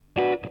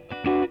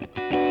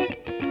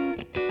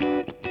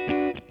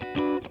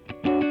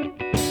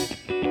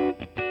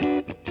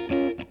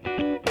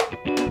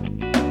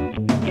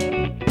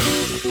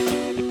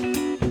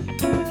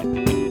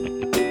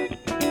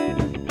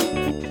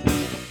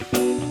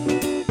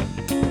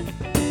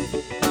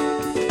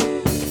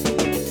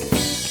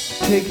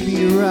Take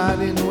me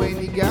riding when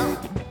you go,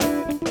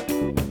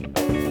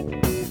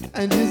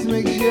 and just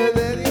make sure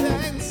that it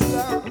ain't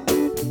slow.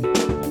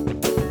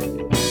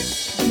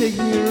 Take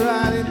me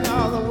riding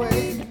all the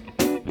way,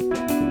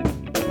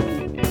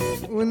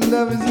 when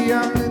love is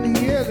young and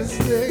here to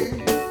stay.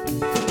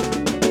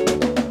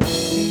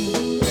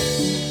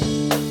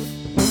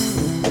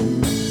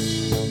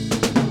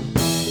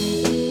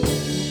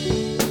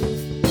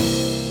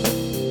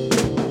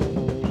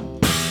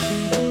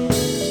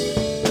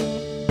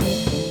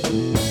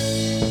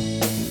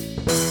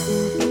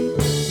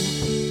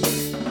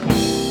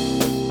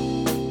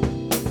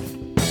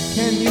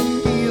 Can you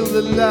feel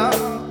the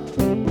love?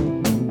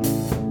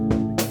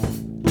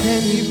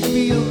 Can you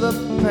feel the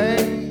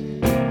pain?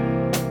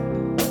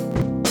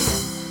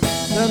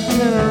 Don't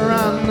turn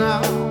around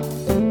now.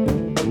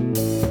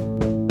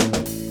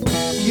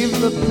 Give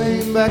the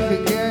pain back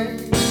again.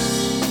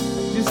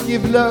 Just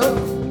give love.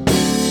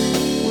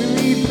 We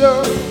need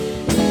love.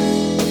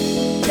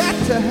 Got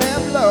to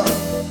have love.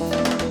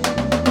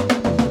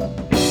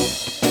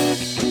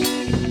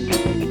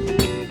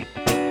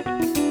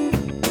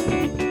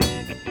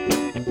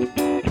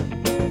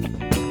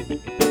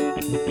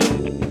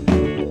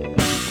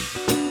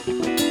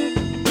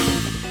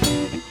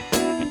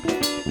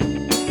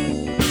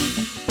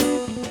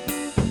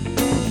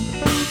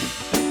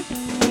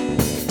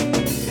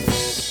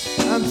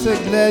 I'm so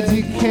glad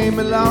you came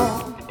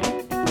along,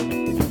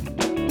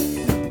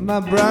 my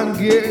brown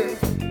girl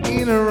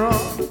in a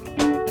wrong.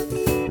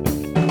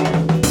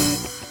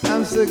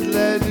 I'm so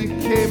glad you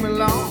came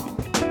along,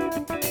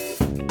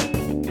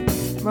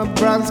 my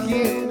brown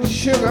skin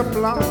sugar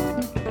blonde.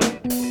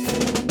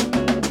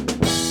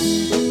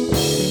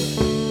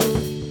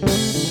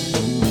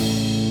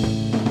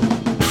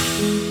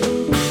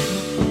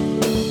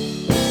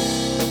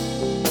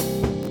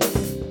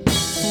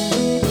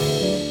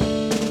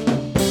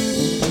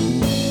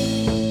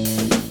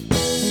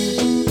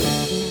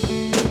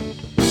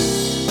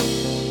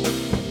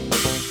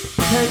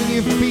 Can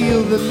you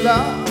feel the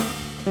love?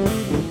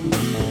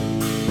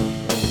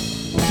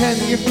 Can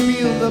you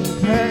feel the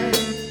pain?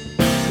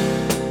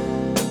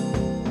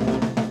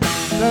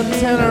 Don't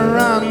turn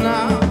around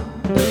now.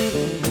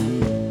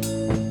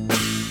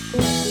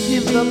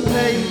 Give the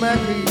pain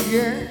back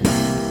again.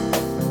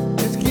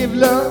 Just give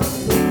love.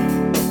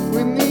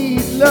 We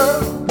need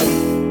love.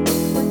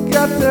 We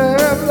got to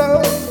have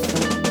love.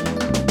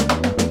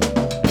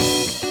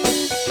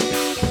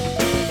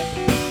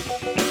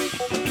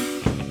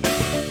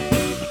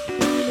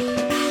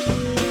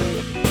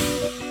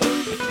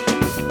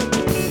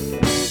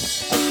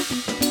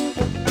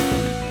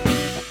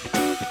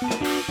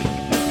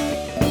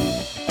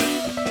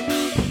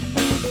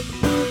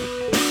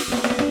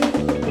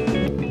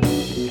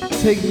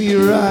 Take me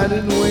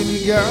riding when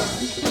you go,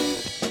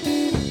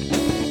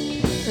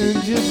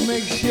 and just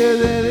make sure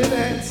that it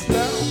ain't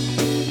slow.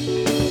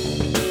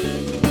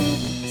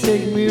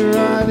 Take me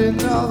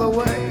riding all the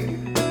way,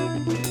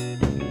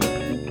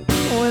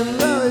 when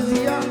love is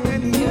young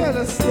and here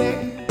to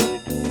stay.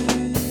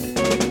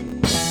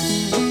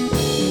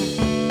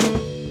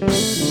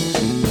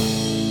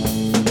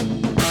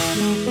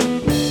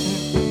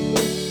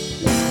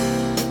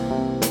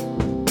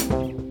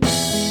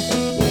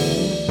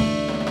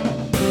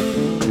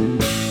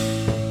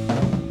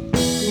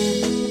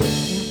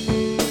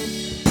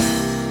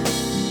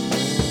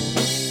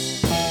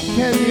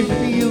 Can you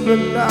feel the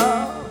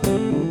love?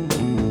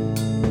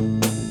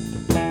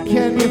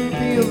 Can you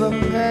feel the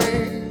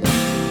pain?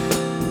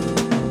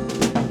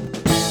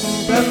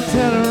 Then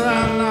turn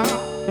around now.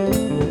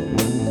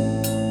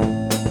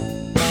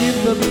 Give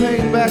the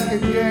pain back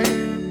again.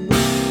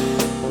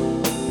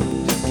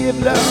 Just give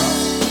love.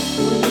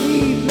 We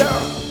need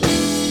love.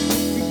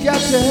 We got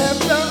to have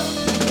love.